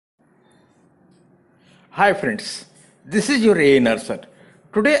Hi friends, this is your A Nurser.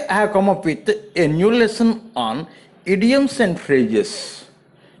 Today I have come up with a new lesson on idioms and phrases.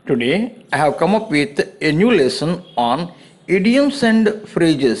 Today I have come up with a new lesson on idioms and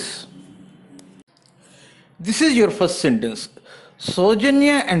phrases. This is your first sentence.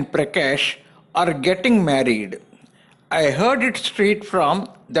 Sojanya and Prakash are getting married. I heard it straight from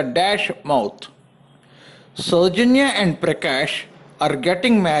the dash mouth. Sojanya and Prakash are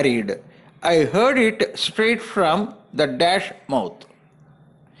getting married. I heard it straight from the dash mouth.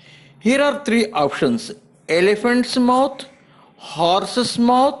 Here are three options: elephant's mouth, horse's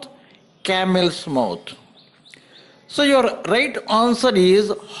mouth, camel's mouth. So your right answer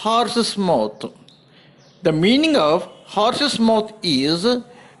is horse's mouth. The meaning of horse's mouth is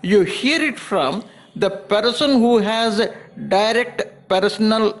you hear it from the person who has direct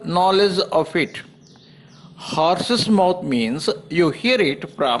personal knowledge of it. Horse's mouth means you hear it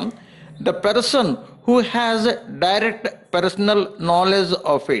from the person who has direct personal knowledge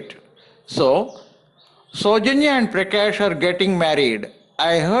of it. So, Sojanya and Prakash are getting married.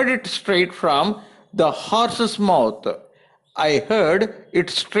 I heard it straight from the horse's mouth. I heard it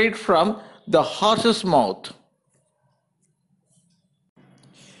straight from the horse's mouth.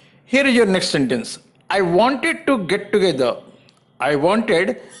 Here is your next sentence. I wanted to get together. I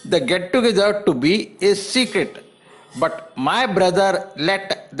wanted the get together to be a secret, but my brother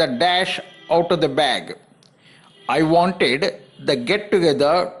let the dash out of the bag. I wanted the get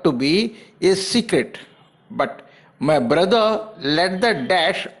together to be a secret, but my brother let the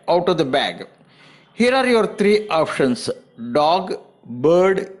dash out of the bag. Here are your three options: dog,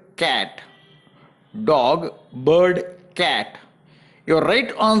 bird, cat. Dog, bird, cat. Your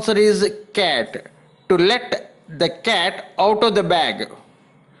right answer is cat. To let the cat out of the bag.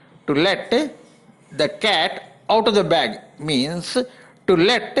 To let the cat out of the bag means to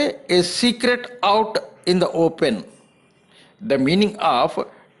let a secret out in the open. The meaning of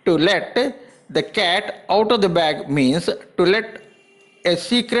to let the cat out of the bag means to let a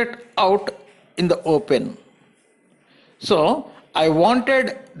secret out in the open. So, I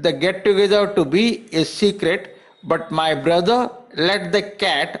wanted the get together to be a secret, but my brother let the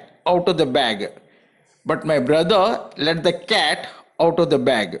cat out of the bag. But my brother let the cat out of the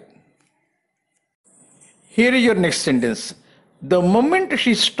bag. Here is your next sentence. The moment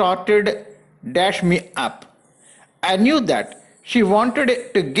she started dash me up, I knew that she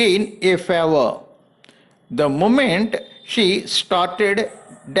wanted to gain a favor. The moment she started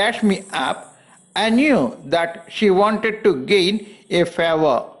dash me up, I knew that she wanted to gain a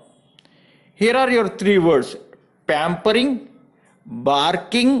favor. Here are your three words: pampering,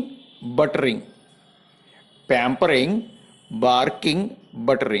 barking, buttering. Pampering, barking,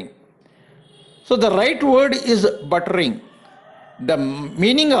 buttering. So the right word is buttering. The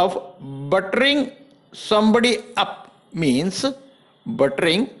meaning of buttering somebody up means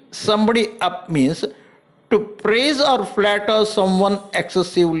to praise or flatter someone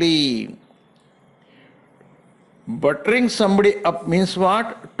excessively. Buttering somebody up means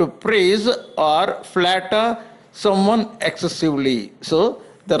what? To praise or flatter someone excessively. So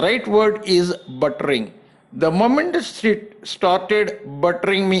the right word is buttering. The moment she started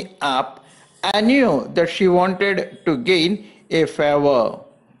buttering me up, I knew that she wanted to gain a favor.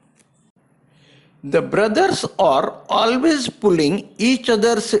 The brothers are always pulling each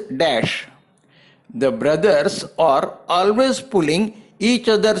other's dash. The brothers are always pulling each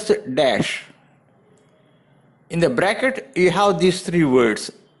other's dash. In the bracket, you have these three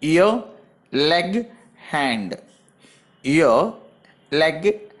words: ear, leg, hand. Ear,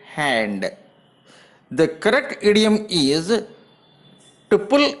 leg, hand. The correct idiom is to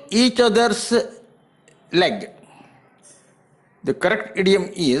pull each other's leg. The correct idiom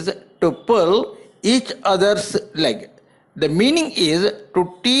is to pull each other's leg. The meaning is to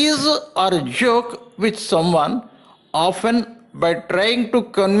tease or joke with someone, often by trying to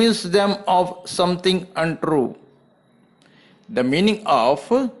convince them of something untrue. The meaning of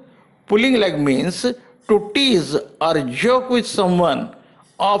pulling leg means to tease or joke with someone,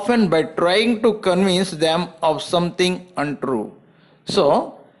 often by trying to convince them of something untrue.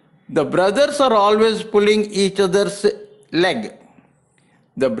 So, the brothers are always pulling each other's leg.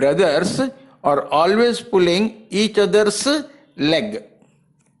 The brothers are always pulling each other's leg.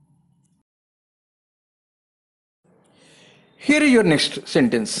 Here is your next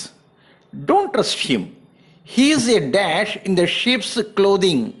sentence. Don't trust him. He is a dash in the sheep's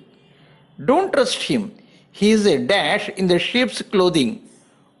clothing. Don't trust him. He is a dash in the sheep's clothing.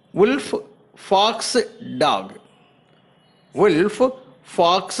 Wolf, fox, dog. Wolf,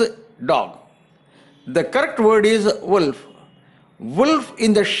 fox, dog. The correct word is wolf. Wolf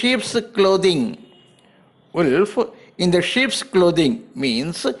in the sheep's clothing. Wolf in the sheep's clothing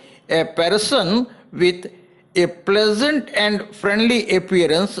means a person with a pleasant and friendly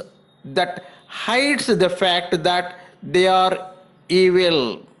appearance that hides the fact that they are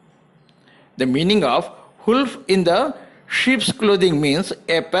evil. The meaning of wolf in the sheep's clothing means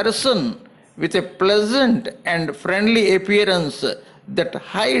a person with a pleasant and friendly appearance that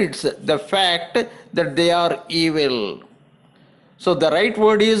hides the fact that they are evil. So the right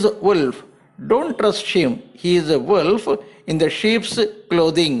word is wolf. Don't trust him. He is a wolf in the sheep's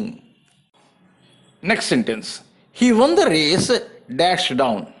clothing. Next sentence. He won the race dash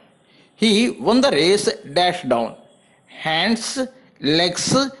down. He won the race dash down. Hands,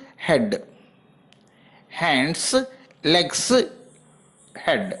 legs, head. Hands, legs,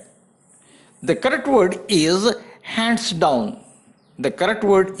 head. The correct word is hands down. The correct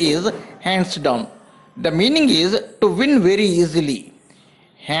word is hands down. The meaning is to win very easily.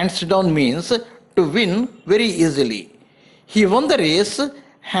 Hands down means to win very easily. He won the race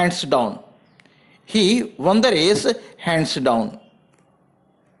hands down. He won the race hands down.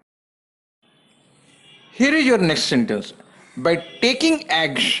 Here is your next sentence. By taking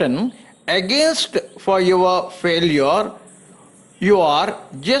action against for your failure, you are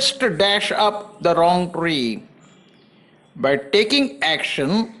just dash up the wrong tree. By taking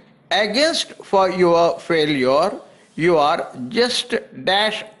action against for your failure, you are just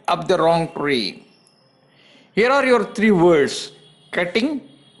dash up the wrong tree. Here are your three words: cutting,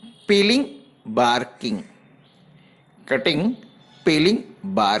 peeling, barking. Cutting, peeling,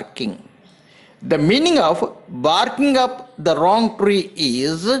 barking. The meaning of barking up the wrong tree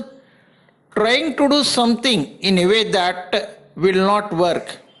is trying to do something in a way that will not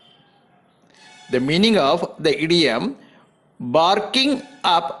work. The meaning of the idiom barking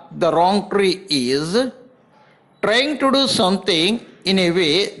up the wrong tree is trying to do something in a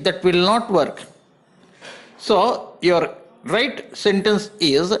way that will not work. So your right sentence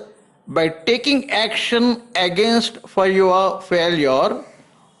is by taking action against for your failure,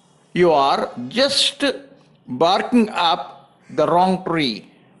 you are just barking up the wrong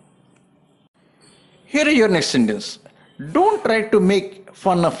tree. Here is your next sentence. Don't try to make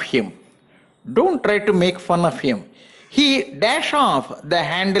fun of him. Don't try to make fun of him. He dash off the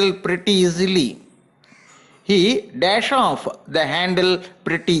handle pretty easily. He dash off the handle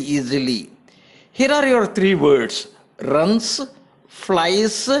pretty easily. Here are your three words: runs,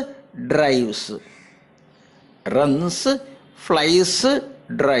 flies, drives. Runs, flies,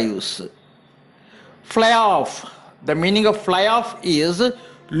 drives. Fly off. The meaning of fly off is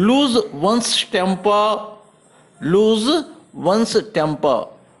lose one's temper. Lose one's temper.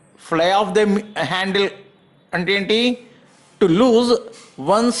 Fly off the handle అంటే to lose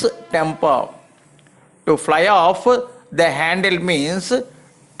one's temper. To fly off the handle means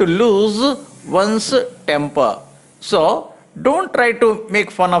to lose one's temper. So don't try to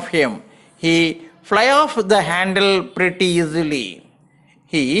make fun of him. He fly off the handle pretty easily.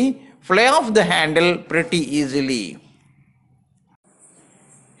 He fly off the handle pretty easily.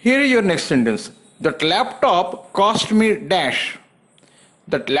 Here is your next sentence. That laptop cost me dash.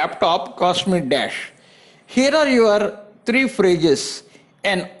 That laptop cost me dash. Here are your three phrases: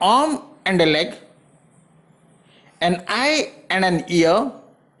 an arm and a leg, an eye and an ear,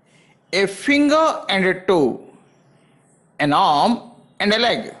 a finger and a toe. An arm and a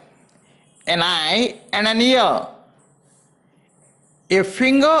leg, an eye and an ear, a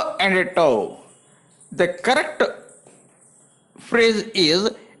finger and a toe. The correct phrase is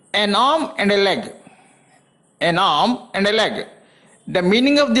an arm and a leg. An arm and a leg. The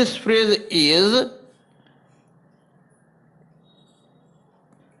meaning of this phrase is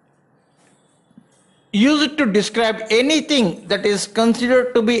used to describe anything that is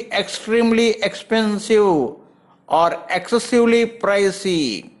considered to be extremely expensive or excessively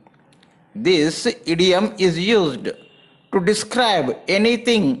pricey. This idiom is used to describe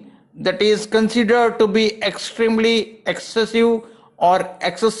anything that is considered to be extremely excessive or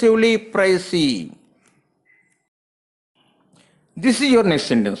excessively pricey. This is your next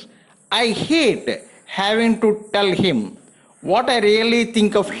sentence. I hate having to tell him what I really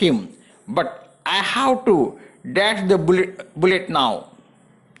think of him, but I have to dash the bullet now.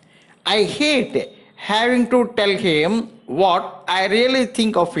 I hate having to tell him what I really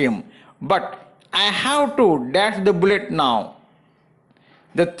think of him, but I have to dash the bullet now.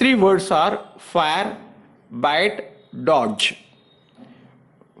 The three words are fire, bite, dodge.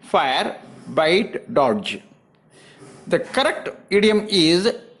 Fire, bite, dodge. The correct idiom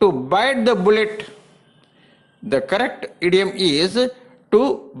is to bite the bullet. The correct idiom is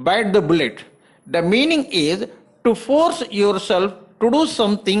to bite the bullet. The meaning is to force yourself to do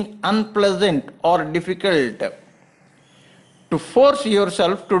something unpleasant or difficult. To force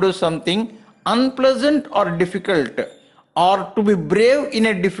yourself to do something unpleasant or difficult, or to be brave in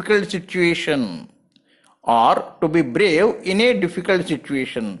a difficult situation, or to be brave in a difficult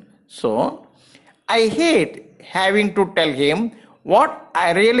situation. So, I hate having to tell him what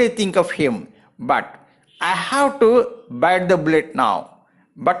I really think of him, but I have to bite the bullet now.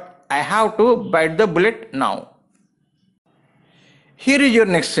 But I have to bite the bullet now. Here is your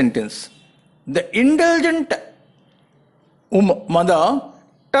next sentence. The indulgent mother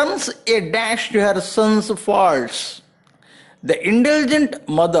turns a dash to her son's faults. The indulgent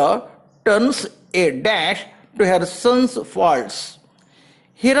mother turns a dash to her son's faults.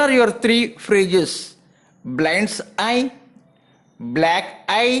 Here are your three phrases: blind's eye, black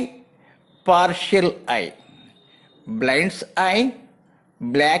eye, partial eye. Blind's eye,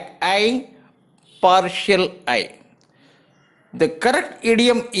 black eye, partial eye. The correct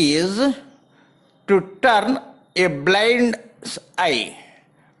idiom is to turn a blind's eye.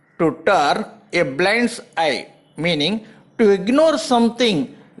 To turn a blind's eye, meaning to ignore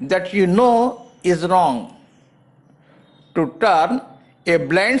something that you know is wrong. To turn a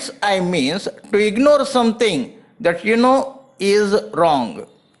blind's eye means to ignore something that you know is wrong.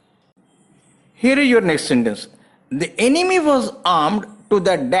 Here is your next sentence. The enemy was armed to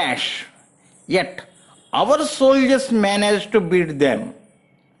the dash, yet our soldiers managed to beat them.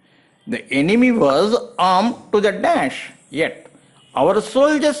 The enemy was armed to the dash, yet our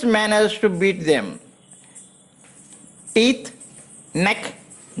soldiers managed to beat them. Teeth, neck,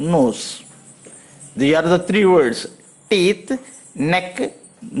 nose. These are the three words: teeth, neck,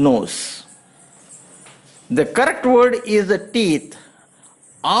 nose. The correct word is teeth.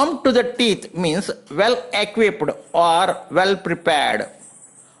 Armed to the teeth means well equipped or well prepared.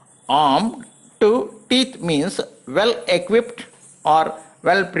 Armed to teeth means well equipped or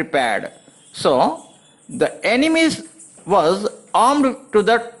well prepared. So, the enemy was armed to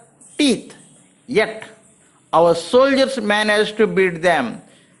the teeth, yet our soldiers managed to beat them.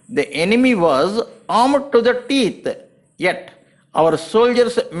 The enemy was armed to the teeth, yet our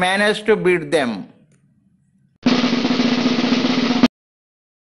soldiers managed to beat them.